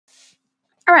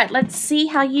All right, let's see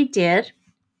how you did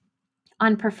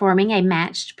on performing a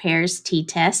matched pairs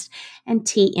t-test and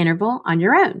t-interval on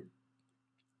your own.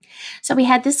 So we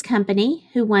had this company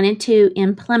who wanted to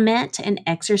implement an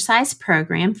exercise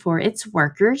program for its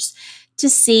workers to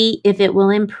see if it will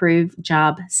improve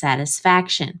job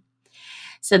satisfaction.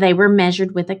 So they were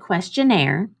measured with a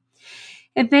questionnaire,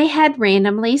 and they had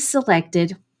randomly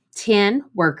selected 10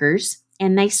 workers,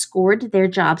 and they scored their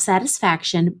job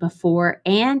satisfaction before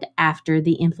and after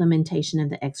the implementation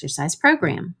of the exercise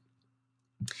program.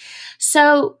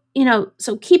 So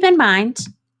keep in mind,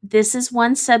 this is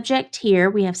one subject here.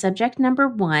 We have subject number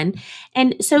 1.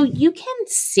 And so you can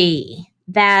see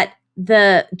that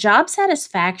the job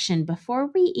satisfaction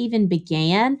before we even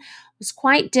began was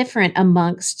quite different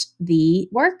amongst the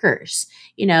workers.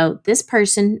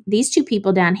 These two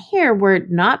people down here were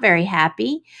not very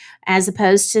happy, as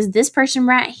opposed to this person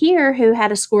right here who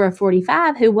had a score of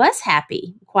 45 who was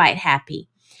happy, quite happy.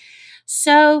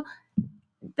 So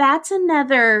that's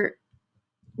another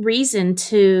reason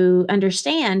to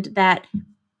understand that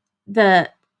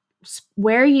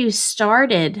where you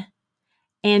started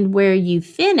and where you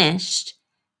finished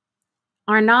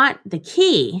are not the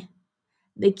key.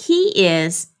 The key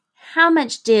is how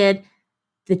much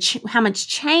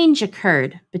change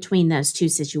occurred between those two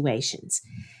situations.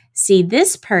 See,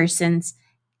 this person's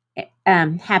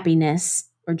happiness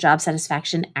or job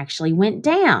satisfaction actually went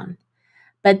down,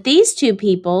 but these two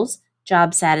people's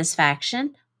job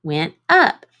satisfaction went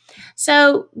up.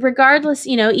 So regardless,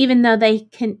 even though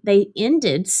they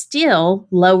ended still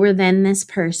lower than this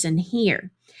person here.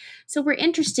 So we're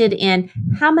interested in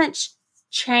how much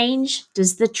change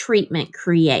does the treatment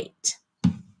create?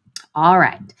 All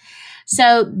right.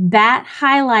 So that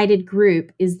highlighted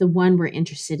group is the one we're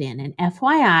interested in. And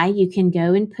FYI, you can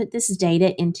go and put this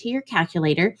data into your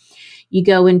calculator. You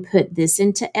go and put this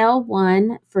into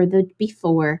L1 for the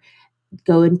before.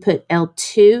 Go and put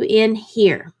L2 in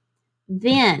here.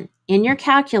 Then in your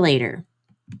calculator,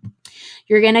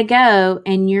 you're going to go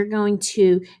and you're going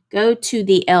to go to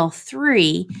the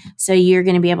L3. So you're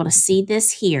going to be able to see this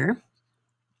here.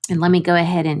 And let me go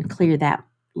ahead and clear that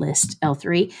list,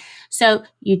 L3. So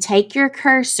you take your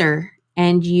cursor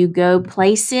and you go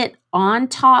place it on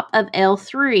top of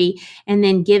L3 and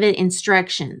then give it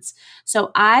instructions.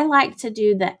 So I like to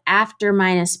do the after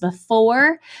minus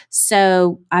before.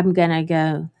 So I'm going to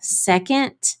go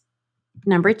second,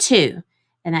 number 2,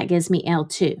 and that gives me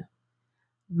L2,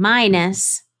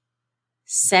 minus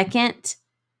second,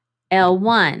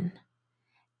 L1.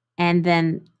 And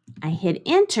then I hit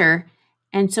enter.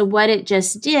 And so what it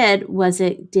just did was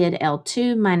it did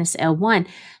L2 minus L1.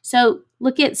 So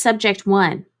look at subject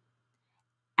 1.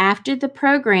 After the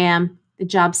program, the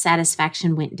job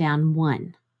satisfaction went down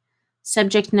 1.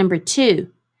 Subject number 2,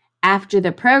 after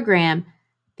the program,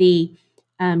 the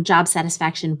job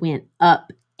satisfaction went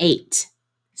up 8.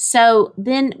 So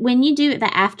then when you do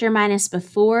the after minus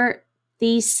before,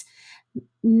 these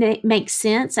make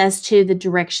sense as to the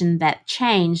direction that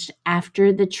changed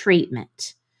after the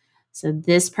treatment. So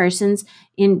this person's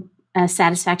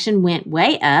satisfaction went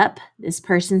way up. This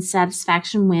person's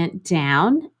satisfaction went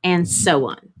down, and so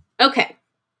on. Okay.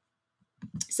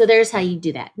 So there's how you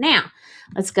do that. Now,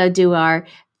 let's go do our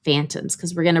phantoms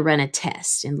because we're going to run a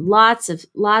test, and lots of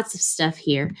stuff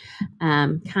here.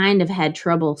 Kind of had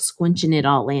trouble squinching it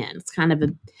all in. It's kind of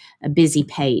a busy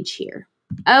page here.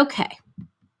 Okay.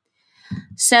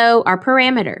 So our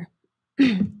parameter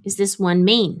is this one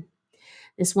mean.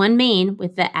 This one mean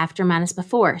with the after minus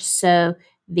before. So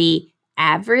the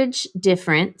average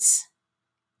difference,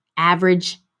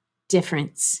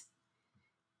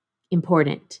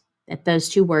 important that those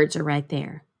two words are right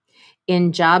there.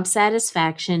 In job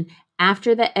satisfaction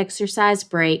after the exercise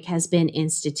break has been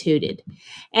instituted.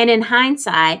 And in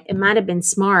hindsight, it might have been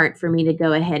smart for me to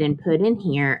go ahead and put in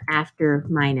here after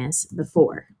minus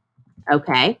before.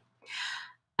 Okay.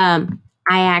 I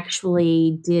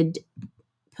actually did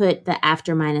put the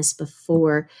after minus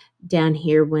before down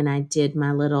here when I did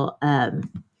my little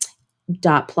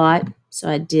dot plot. So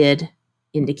I did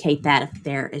indicate that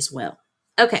there as well.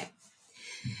 Okay.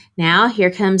 Now here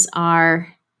comes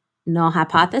our null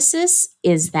hypothesis,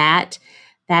 is that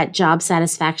job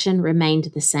satisfaction remained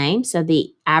the same. So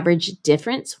the average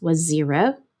difference was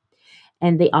 0.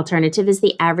 And the alternative is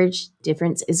the average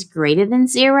difference is greater than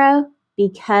 0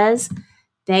 because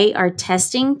they are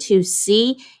testing to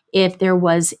see if there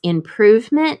was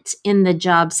improvement in the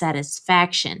job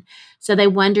satisfaction. So they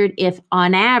wondered if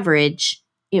on average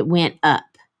it went up.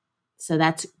 So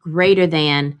that's greater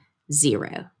than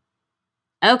 0.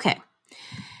 Okay.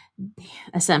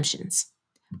 Assumptions.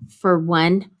 For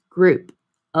one group,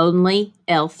 only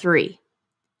L3.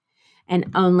 and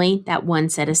only that one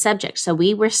set of subjects. So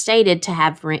we were stated to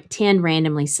have 10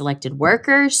 randomly selected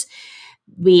workers.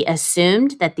 We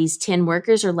assumed that these 10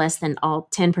 workers are less than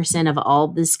 10% of all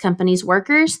this company's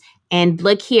workers. And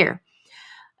look here.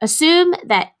 Assume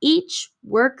that each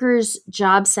worker's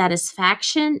job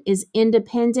satisfaction is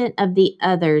independent of the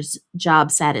other's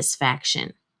job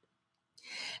satisfaction.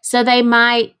 So they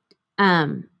might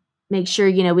make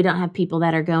sure, we don't have people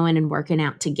that are going and working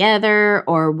out together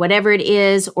or whatever it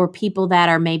is, or people that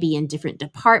are maybe in different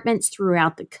departments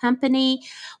throughout the company,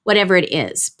 whatever it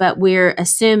is. But we're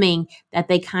assuming that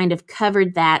they kind of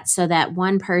covered that so that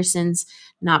one person's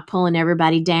not pulling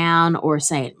everybody down or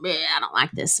saying, I don't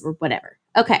like this or whatever.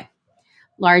 Okay.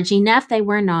 Large enough, they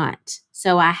were not.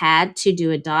 So I had to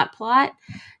do a dot plot.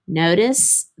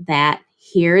 Notice that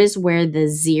here is where the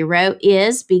 0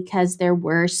 is because there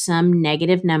were some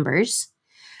negative numbers,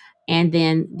 and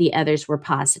then the others were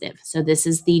positive. So this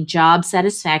is the job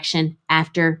satisfaction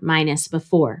after minus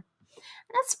before.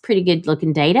 That's pretty good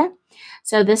looking data.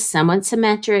 So this is somewhat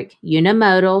symmetric,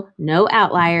 unimodal, no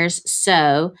outliers,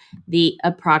 so the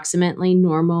approximately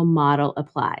normal model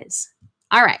applies.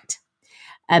 All right.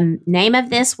 Name of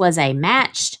this was a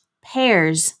matched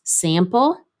pairs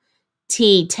sample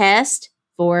t-test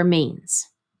for means.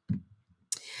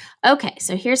 Okay,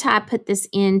 so here's how I put this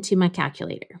into my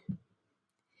calculator.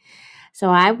 So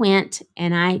I went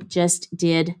and I just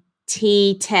did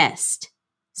t-test.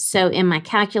 So in my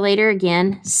calculator,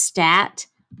 again, stat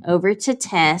over to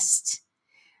test,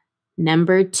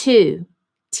 number 2,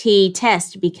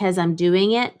 t-test, because I'm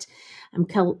doing it. I'm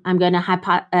going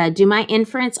to do my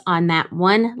inference on that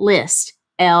one list,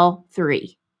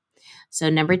 L3. So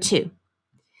number 2.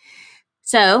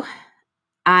 So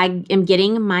I am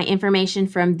getting my information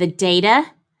from the data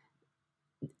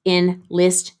in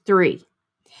list 3.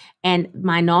 And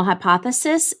my null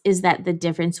hypothesis is that the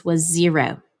difference was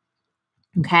 0.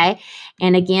 Okay.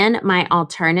 And again, my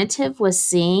alternative was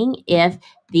seeing if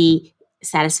the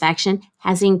satisfaction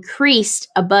has increased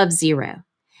above 0.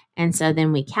 And so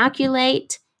then we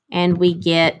calculate and we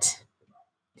get,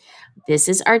 this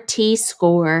is our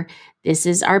t-score, this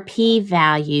is our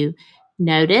p-value.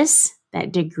 Notice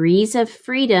that degrees of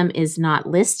freedom is not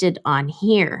listed on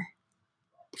here.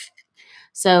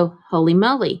 So, holy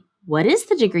moly, what is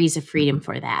the degrees of freedom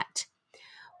for that?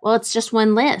 Well, it's just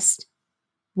one list,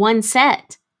 one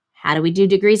set. How do we do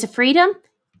degrees of freedom?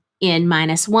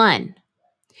 N-1.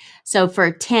 So for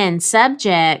 10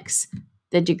 subjects,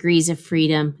 the degrees of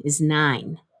freedom is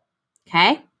 9.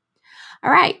 Okay?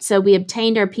 All right, so we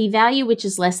obtained our p-value, which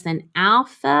is less than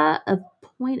alpha of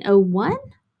 0.01.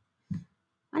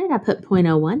 Why did I put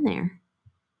 0.01 there?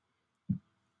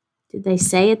 Did they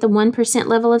say at the 1%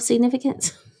 level of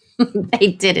significance?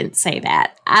 They didn't say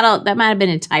that. That might have been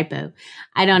a typo.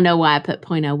 I don't know why I put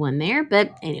 0.01 there,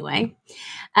 but anyway.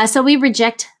 So we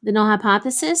reject the null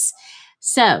hypothesis.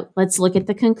 So let's look at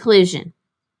the conclusion.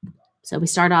 So we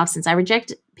start off, since I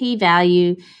reject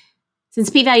p-value, since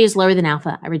p-value is lower than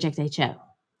alpha, I reject HO.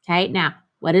 Okay, now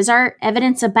what is our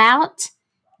evidence about?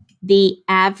 The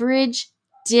average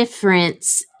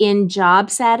difference in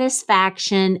job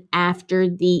satisfaction after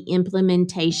the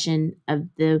implementation of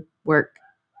the work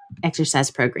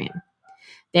exercise program.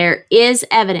 There is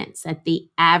evidence that the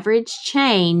average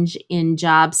change in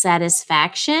job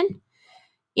satisfaction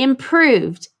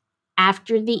improved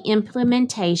after the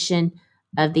implementation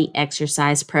of the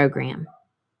exercise program.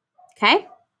 Okay?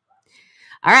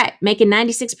 All right, make a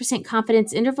 96%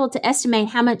 confidence interval to estimate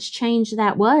how much change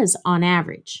that was on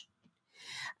average.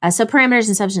 So parameters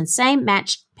and assumptions same,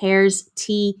 matched pairs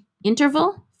t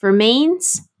interval for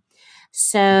means.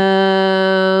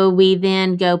 So we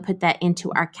then go put that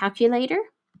into our calculator,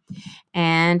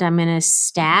 and I'm going to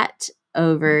stat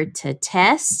over to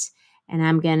test, and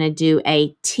I'm going to do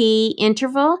a t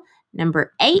interval,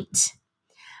 number 8.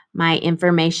 My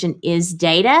information is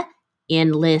data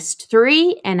in list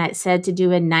 3, and it said to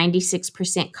do a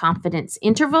 96% confidence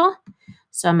interval.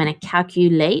 So I'm going to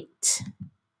calculate.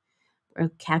 We'll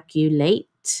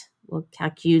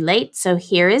calculate. So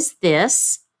here is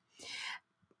this.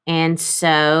 And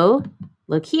so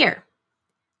look here.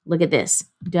 Look at this.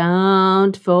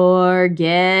 Don't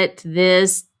forget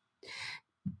this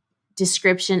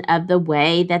description of the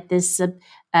way that this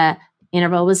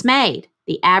interval was made.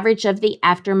 The average of the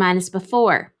after minus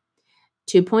before,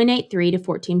 2.83 to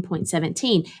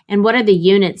 14.17. And what are the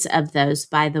units of those,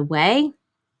 by the way?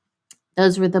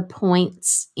 Those were the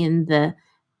points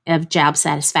of job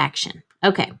satisfaction.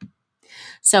 Okay.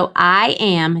 So I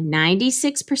am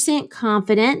 96%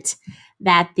 confident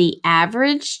that the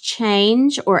average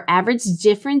change or average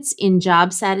difference in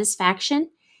job satisfaction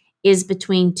is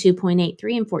between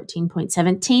 2.83 and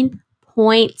 14.17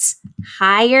 points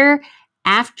higher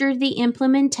after the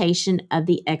implementation of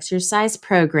the exercise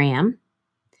program.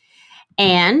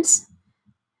 And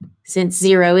since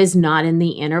 0 is not in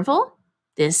the interval,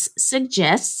 this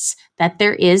suggests that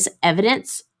there is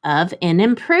evidence of an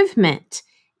improvement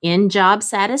in job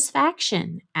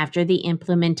satisfaction after the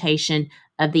implementation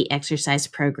of the exercise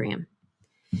program.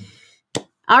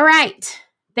 All right,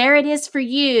 there it is for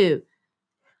you.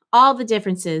 All the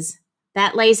differences.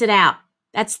 That lays it out.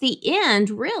 That's the end,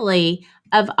 really,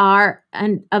 of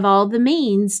all the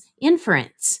means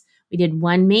inference. We did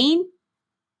one mean,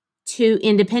 two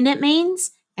independent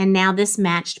means, and now this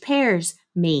matched pairs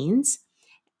means.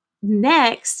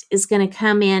 Next is going to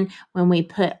come in when we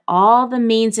put all the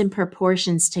means and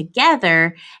proportions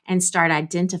together and start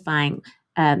identifying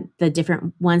the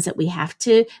different ones that we have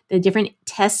to, the different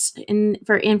tests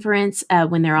for inference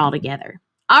when they're all together.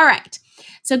 All right.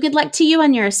 So good luck to you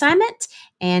on your assignment,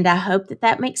 and I hope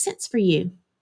that makes sense for you.